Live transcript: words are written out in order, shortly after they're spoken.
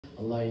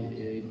अल्लाह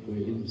इनको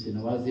इल्म से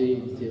नवाजे,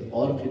 इनसे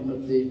और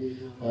खिदमत दे।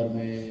 और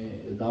मैं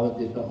दावत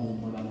देता हूँ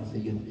मौलाना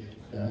सैयद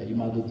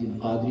इमादुद्दीन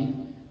क़ादरी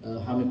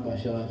हामिद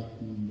पाशा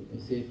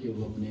से कि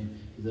वो अपने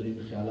ज़रीन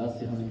ख्यालात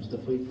से हमें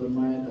मुस्तफ़ीद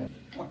फरमाए।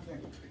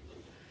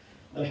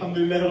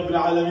 अल्हम्दुलिल्लाह रब्बिल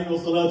आलमीन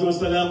वस्सलातु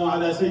वस्सलामु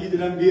अला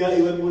सय्यिदिल अंबिया'i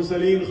वल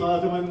मुरसलीन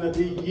खातिमन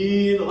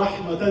नबिय्यीन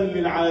रहमतन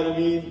लिल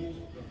आलमीन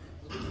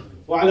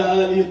व अला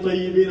आलिहि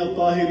अत-तय्यिबीन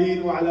अत-ताहिरीन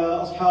व अला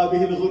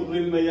अस्हाबिहि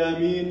al-ghurril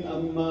mayamin।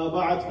 अम्मा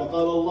बअद,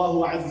 फ़क़ाल अल्लाहु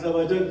अज़्ज़ व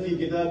जल्ल फ़ी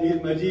किताबिहिल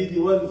मजीद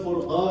वल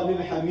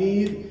फ़ुरक़ानिल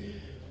हमीद।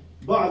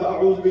 بعد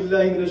أعوذ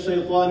بالله من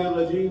الشيطان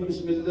الرجيم،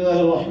 بسم الله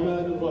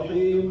الرحمن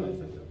الرحيم।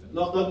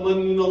 لقد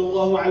من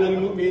الله على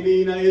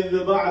المؤمنين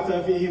إذ بعث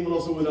فيهم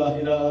رسولا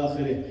إلى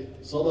آخره،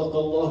 صدق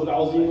الله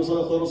العظيم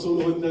وصدق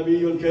رسوله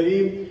النبي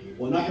الكريم،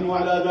 ونحن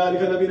على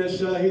ذلك لمن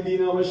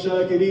الشاهدين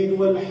والشاكرين،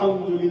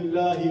 والحمد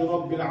لله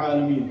رب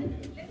العالمين।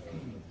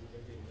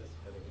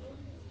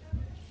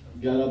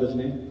 11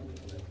 बजने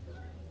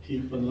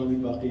ठीक 15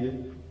 मिनट बाकी है।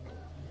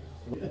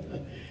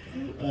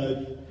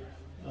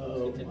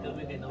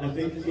 I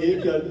think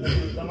एक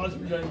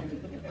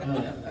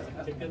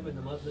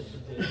नमाज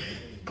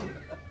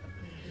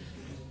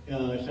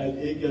शायद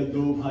एक या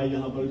दो भाई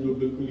यहाँ पर जो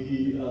बिल्कुल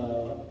ही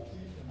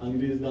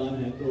अंग्रेज़दान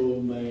हैं, तो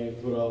मैं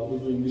थोड़ा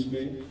उर्दू इंग्लिश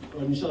में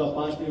और इंशाल्लाह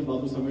 5 मिनट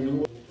बाद समझ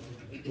लूँगा।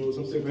 तो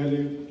सबसे पहले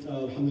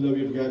alhamdulillah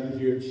we have gathered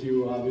here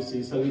to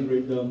obviously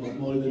celebrate the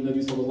Mawlid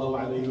al-Nabi sallallahu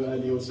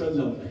alayhi wa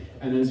sallam,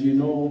 and as you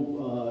know,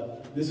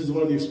 this is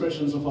one of the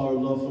expressions of our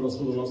love for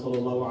Rasulullah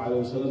sallallahu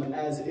alayhi wa sallam,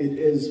 as it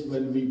is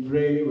when we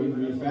pray, when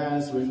we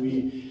fast, when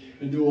we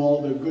do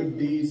all the good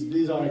deeds.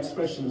 These are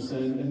expressions,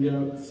 and there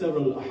are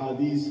several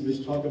hadiths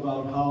which talk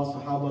about how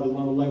Sahaba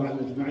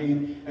Ajma'in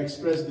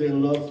expressed their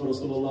love for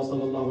Rasulullah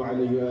sallallahu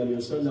alayhi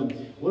wa sallam.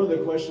 One of the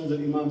questions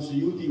that Imam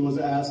Syed was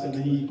asked, and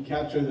he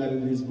captured that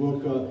in his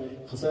book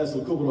Khasais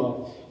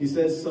al-Kubra. He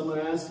says, someone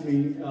asked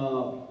me,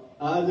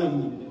 Adam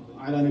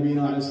ala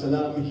nabina alayhi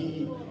salam,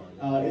 he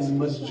is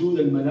masjood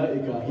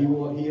al-malaika.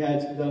 He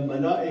had the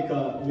malaika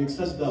make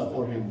sajda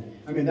for him.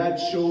 I mean, that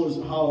shows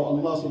how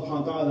Allah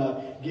subhanahu wa ta'ala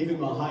gave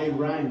him a high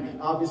rank.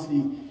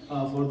 Obviously,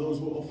 for those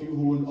of you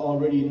who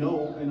already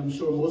know, and I'm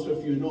sure most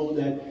of you know,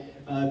 that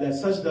that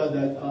sajda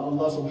that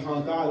Allah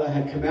subhanahu wa ta'ala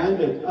had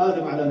commanded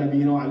Adam ala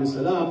nabiyina alayhi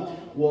salam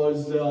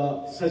was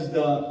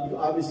sajda.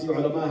 Obviously,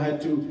 ulama had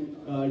to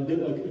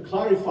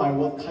clarify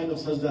what kind of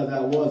sajda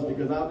that was,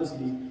 because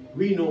obviously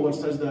we know what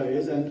sajda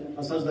is, and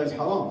a sajda is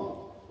haram.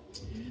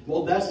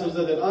 Well, that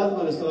sajda that Adam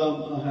alayhi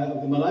salam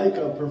had, the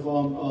malaika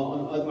performed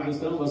on Adam alayhi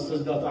salam, was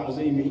sajda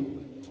ta'zimi.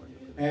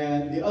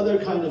 And the other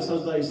kind of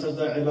sajda is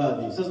sajda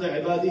ibadi.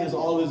 Sajda ibadi has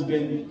always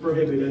been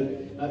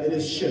prohibited. It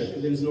is shirk.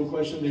 There is no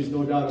question, there is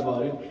no doubt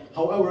about it.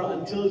 However,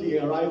 until the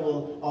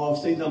arrival of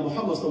Sayyidina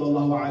Muhammad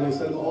sallallahu alayhi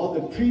wa sallam, all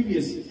the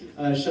previous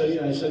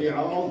sharia,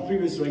 all the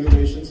previous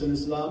regulations in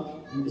Islam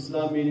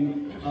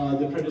meaning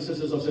the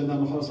predecessors of Sayyidina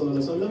Muhammad sallallahu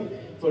alayhi wa sallam,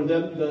 for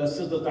them the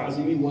sajda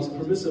ta'zimi was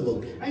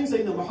permissible. And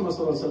Sayyidina Muhammad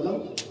sallallahu alayhi wa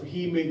sallam,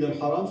 he made them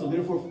haram, so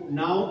therefore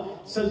now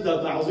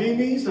sajda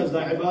ta'zimi, sajda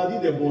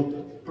ibadi, they're both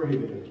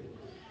prohibited.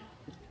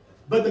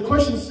 But the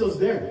question still is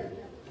there.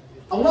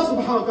 Allah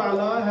subhanahu wa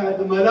ta'ala had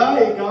the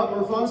malaika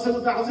perform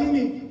sajda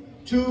ta'zimi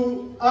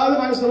to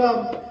Adam alayhi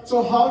salam.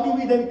 So how do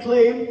we then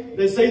claim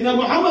that Sayyidina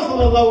Muhammad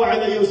sallallahu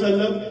alayhi wa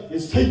sallam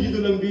is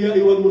Sayyidul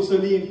Anbiya'i wal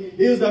Mursaleen?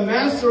 He is the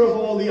master of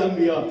all the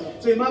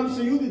Anbiya. So Imam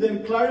Syed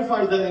then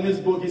clarified that in his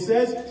book. He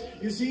says,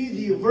 you see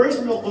the verse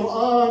in the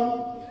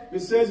Quran, it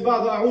says,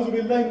 بعد أعوذ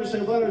بالله من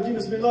الشيطان الرجيم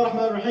بسم الله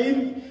الرحمن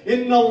الرحيم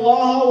إن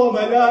الله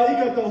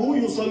وملائكته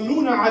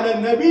يصلون على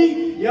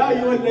النبي يا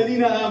أيها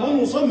الذين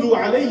آمنوا صلوا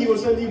عليه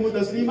وسلموا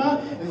تسليما.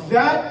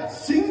 That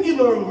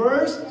singular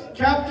verse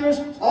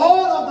captures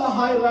all of the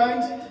high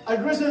ranks,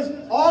 addresses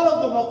all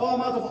of the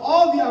maqamat of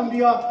all the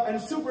Anbiya, and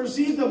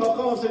supersedes the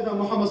maqam of Sayyidina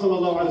Muhammad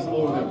sallallahu alayhi wa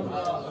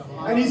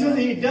sallam. And he says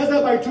he does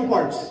that by two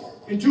parts,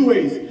 in two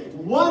ways.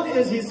 One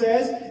is, he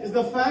says, is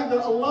the fact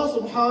that Allah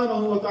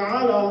subhanahu wa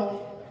ta'ala,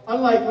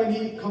 unlike when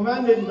he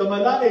commanded the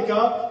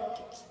malaika,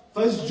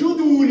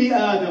 فَاسْجُدُوا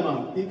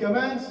لِآدَمَ, he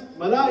commands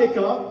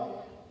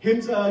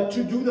malaika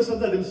to do the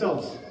sajda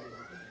themselves.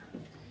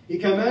 He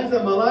commands the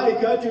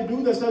malaika to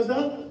do the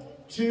sajda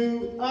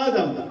to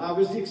Adam,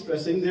 obviously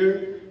expressing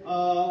their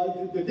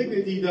the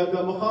dignity, the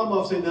maqam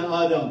of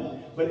Sayyidina Adam.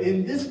 But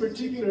in this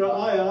particular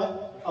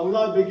ayah,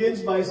 Allah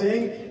begins by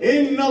saying,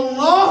 Inna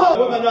Allah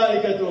wa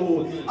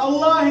malaikatuhu.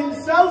 Allah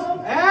himself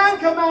and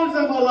commands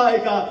the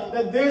malaika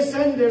that they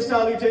send their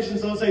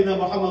salutations on Sayyidina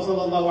Muhammad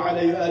sallallahu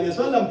alayhi wa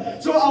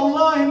sallam. So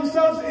Allah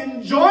himself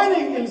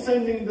enjoining in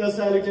sending the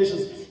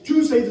salutations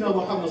to Sayyidina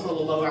Muhammad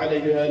sallallahu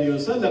alayhi wa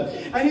sallam.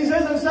 And he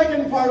says the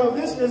second part of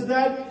this is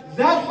that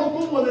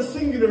hukum was a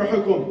singular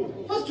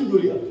hukum. First to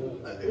do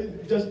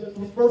just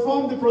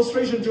perform the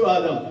prostration to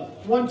Adam.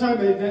 One time,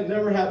 it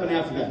never happened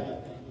after that.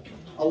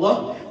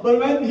 Allah. But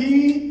when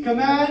he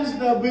commands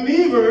the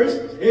believers,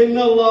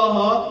 Inna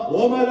Allah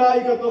wa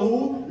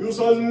malaikatahu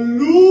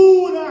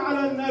yusalluna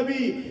ala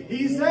nabi,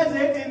 He says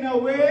it in a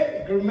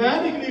way,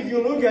 grammatically, if you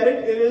look at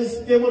it, it is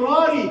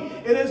istimrari.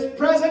 It is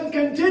present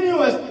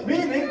continuous,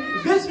 meaning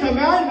this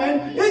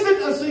commandment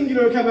isn't a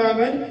singular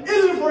commandment,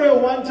 isn't for a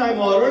one-time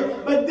order,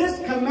 but this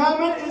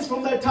commandment is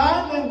from the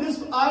time when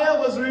this ayah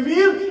was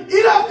revealed,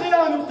 ila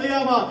qiyam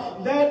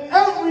al-qiyamah, that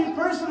every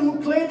person who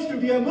claims to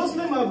be a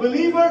Muslim, a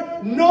believer,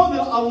 know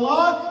that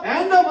Allah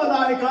and the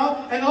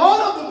Malaika and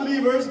all of the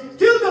believers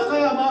till the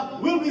Qiyamah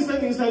will be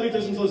sending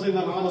salutations to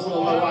Sayyidina Muhammad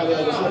sallallahu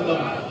alayhi wa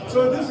sallam.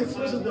 So this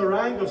expresses the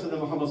rank of Sayyidina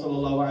Muhammad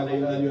sallallahu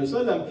alayhi wa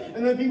sallam.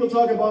 And then people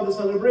talk about the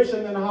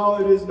celebration and how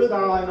it is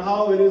bid'ah and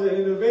how it is an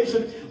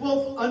innovation.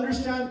 Well,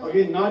 understand,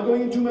 again, not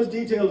going into too much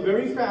detail,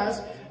 very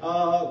fast.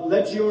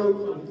 Let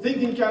your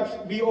thinking caps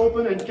be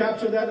open and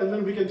capture that, and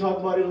then we can talk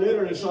about it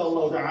later,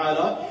 inshallah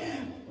ta'ala.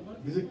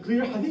 There's a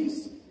clear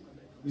hadith.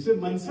 We said,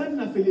 Man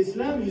sanna fil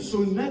Islam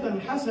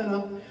sunnatan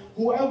hasana.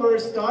 Whoever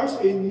starts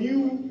a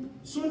new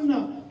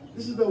sunnah.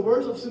 This is the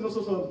words of Sunnah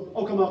Sallallahu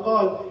Alaihi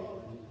Wasallam.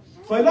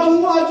 فَلَهُ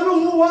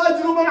أَجْرُهُ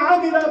وَأَجْرُ مَنْ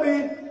عَمِلَ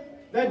بِهِ.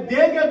 That they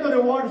get the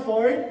reward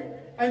for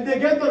it, and they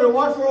get the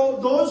reward for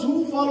those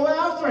who follow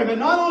after him. And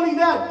not only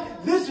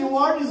that, this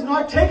reward is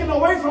not taken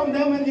away from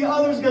them, and the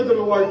others get the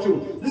reward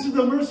too. This is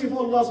the mercy of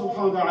Allah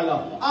subhanahu wa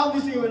ta'ala.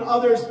 Obviously, when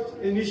others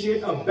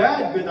initiate a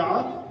bad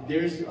bid'ah,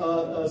 there's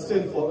a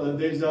sin for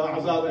there's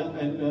azab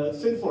and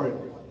sin for it.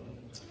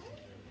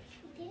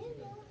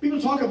 People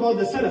talk about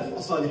the Salaf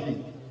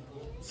as-Salihin.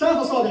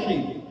 Salaf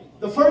as-Salihin,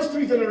 the first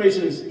three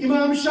generations.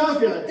 Imam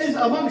Shafi'i is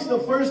amongst the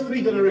first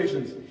three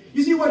generations.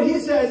 You see what he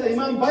says,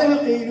 Imam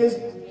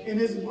Bayhaqi in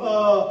his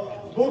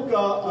book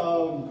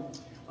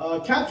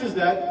captures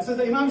that. It says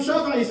that Imam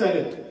Shafi'i said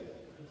it.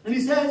 And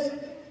he says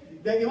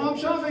that Imam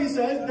Shafi'i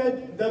says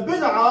that the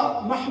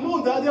bid'ah,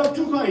 mahmuda, there are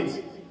two kinds.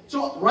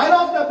 So right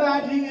off the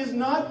bat, he is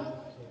not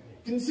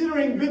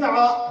considering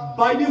bid'ah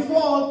by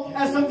default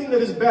as something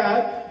that is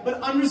bad, but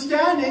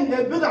understanding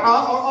that bid'ah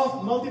are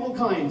of multiple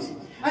kinds.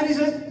 And he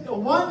says, the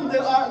one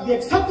that are the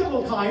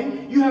acceptable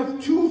kind, you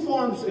have two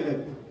forms in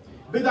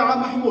it.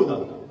 Bid'ah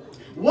mahmuda.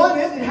 One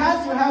is, it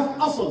has to have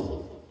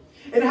asl.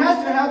 It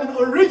has to have an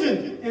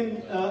origin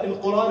in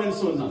Quran and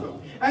Sunnah.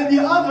 And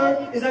the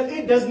other is that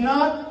it does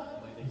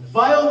not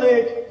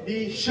violate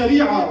the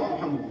Sharia of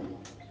Muhammad.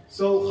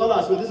 So,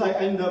 khalas, with this I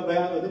end up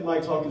my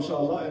talk,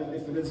 inshallah, and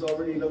if it is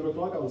already 11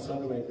 o'clock, I will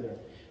start it right there.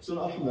 So,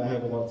 alhamdulillah, I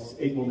have about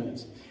 8 more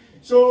minutes.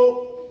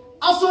 So,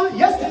 asl,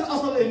 yes, there's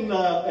asl in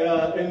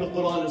the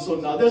Quran and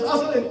Sunnah. There's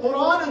asl in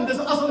Quran and there's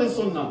asl in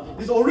Sunnah.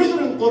 There's origin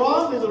in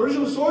Quran, there's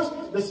original source,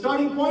 the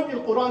starting point in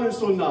Quran and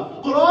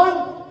Sunnah.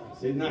 Quran,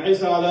 Sayyidina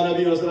Isa ala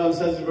Nabi wa sallam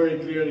says it very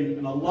clearly,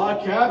 and Allah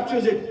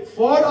captures it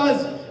for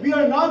us. We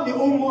are not the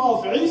ummah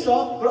of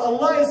Isa, but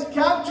Allah is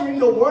capturing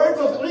the words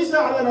of Isa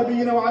ala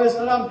Nabi wa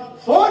sallam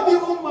for the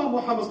ummah of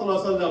Muhammad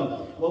sallallahu alaihi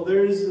wasallam. Well,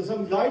 there is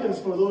some guidance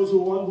for those who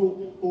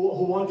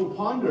want to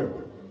ponder.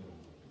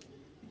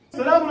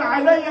 Salamun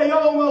alayya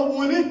yawma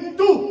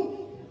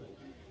wulidtu.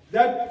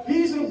 That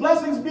peace and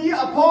blessings be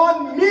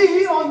upon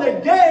me on the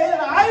day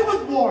that I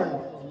was born.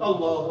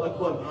 Allahu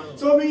Akbar.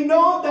 So we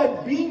know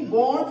that being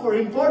born for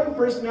important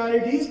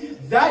personalities,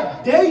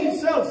 that day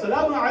itself,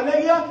 Salamun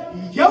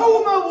alayya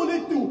yawma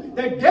wulidtu,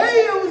 the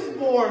day I was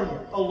born.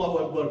 Allahu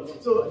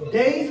Akbar. So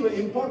days when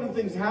important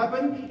things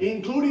happen,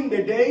 including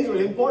the days when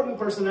important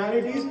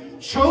personalities,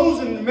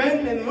 chosen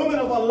men and women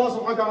of Allah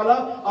subhanahu wa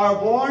ta'ala are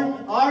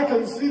born, are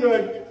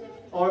considered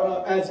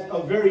as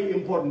a very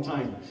important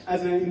time,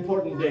 as an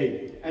important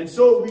day. And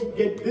so we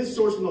get this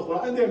source from the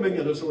Quran, and there are many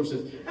other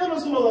sources. And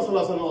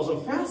Rasulullah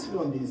also fasted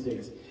on these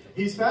days.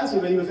 He's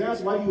fasted. When he was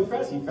asked, why do you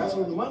fast? He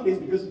fasted on the Mondays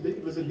because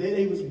it was the day that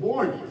he was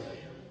born.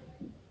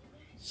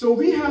 So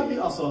we have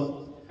the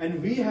asal,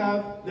 and we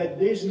have that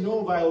there's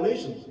no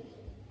violation.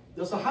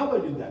 The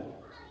Sahaba did that.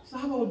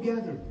 Sahaba would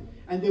gather,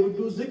 and they would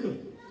do zikr.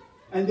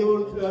 And they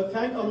would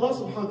thank Allah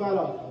subhanahu wa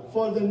ta'ala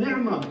for the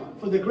ni'mah,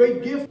 for the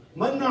great gift.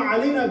 Manna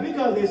alayna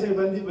bika, they said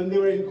when they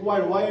were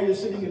inquired, why are you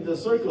sitting in the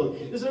circle?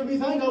 They said, we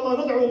thank Allah,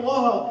 nad'u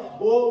Allah,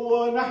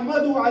 wa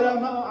nahmadu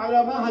ala ma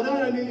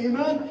hadana lil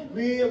iman.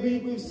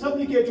 We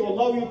supplicate to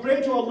Allah, we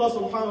pray to Allah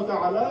subhanahu wa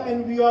ta'ala,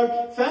 and we are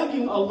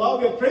thanking Allah,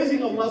 we are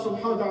praising Allah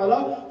subhanahu wa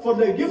ta'ala for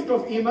the gift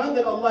of iman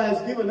that Allah has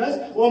given us.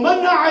 Wa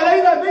manna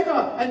alayna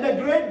bika, and the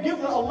great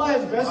gift that Allah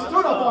has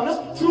bestowed upon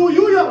us through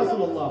you, Ya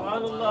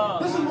Rasulullah.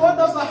 This is what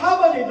the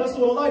Sahaba did.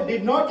 Rasulullah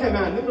did not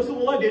command them.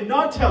 Rasulullah did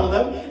not tell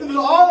them. It was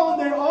all on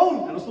their own.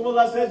 And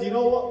Rasulullah says, you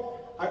know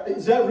what?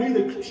 Is that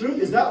really the truth?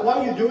 Is that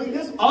why you're doing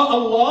this?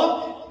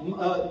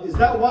 Allah? Is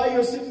that why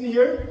you're sitting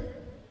here?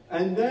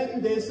 And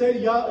then they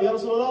said, Ya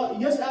Rasulullah,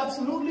 yes,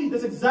 absolutely.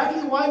 That's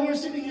exactly why we are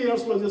sitting here, Ya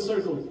Rasulullah, in this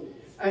circle.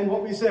 And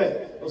what we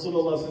said,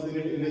 Rasulullah says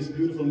in his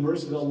beautiful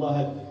mercy that Allah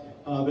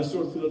had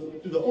bestowed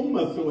to the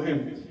ummah through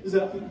him, is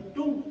that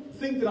don't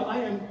think that I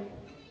am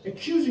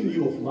accusing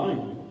you of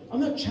lying. I'm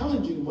not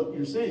challenging what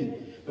you're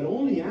saying, but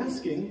only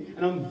asking,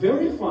 and I'm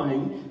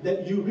verifying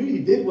that you really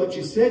did what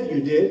you said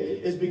you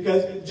did, is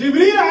because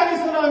Jibreel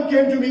alayhi salam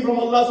came to me from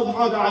Allah subhanahu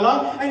wa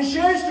ta'ala and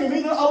shares to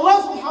me that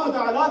Allah subhanahu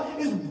wa ta'ala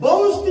is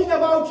boasting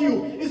about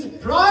you, is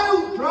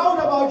proud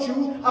about about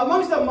you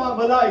amongst the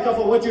malaika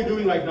for what you're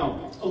doing right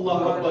now.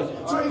 Allahu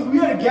Akbar. So if we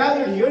are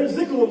gathered here,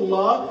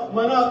 zikrullah,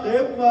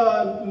 manaqib,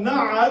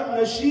 na'at,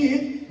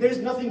 nasheed, there's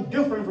nothing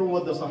different from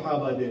what the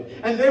Sahaba did.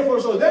 And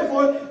therefore,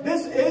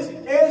 this is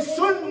a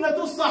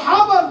sunnatul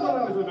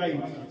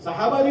Sahaba.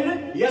 Sahaba did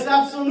it? Yes,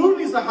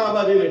 absolutely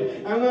Sahaba did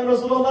it. And when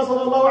Rasulullah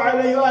sallallahu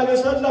alayhi wa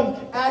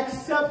sallam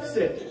accepts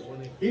it,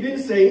 he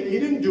didn't say it, he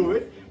didn't do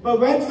it, but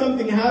when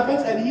something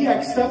happens and he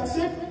accepts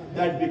it,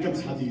 that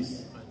becomes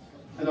hadith.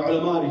 And the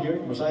ulama are here,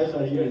 mashayikh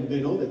are here, and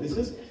they know that this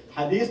is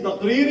hadith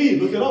taqriri.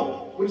 Look it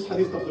up. What is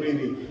hadith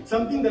taqriri?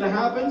 Something that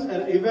happens,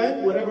 an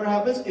event, whatever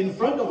happens in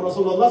front of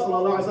Rasulullah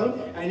sallallahu alaihi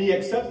wasallam, and he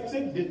accepts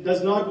it,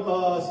 does not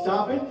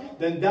stop it,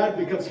 then that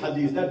becomes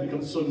hadith, that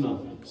becomes sunnah.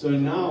 So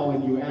now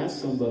when you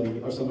ask somebody,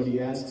 or somebody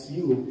asks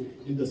you,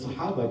 did the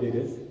Sahaba did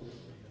it?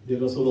 Did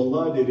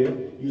Rasulullah did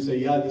it? You say,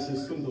 yeah, this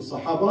is sunnah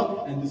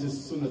Sahaba, and this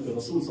is sunnah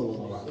Rasul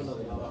sallallahu alaihi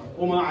wasallam.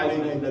 وما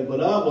علينا إلا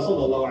البلاغ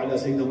وصلى الله على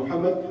سيدنا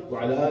محمد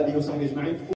وعلى آله وصحبه أجمعين.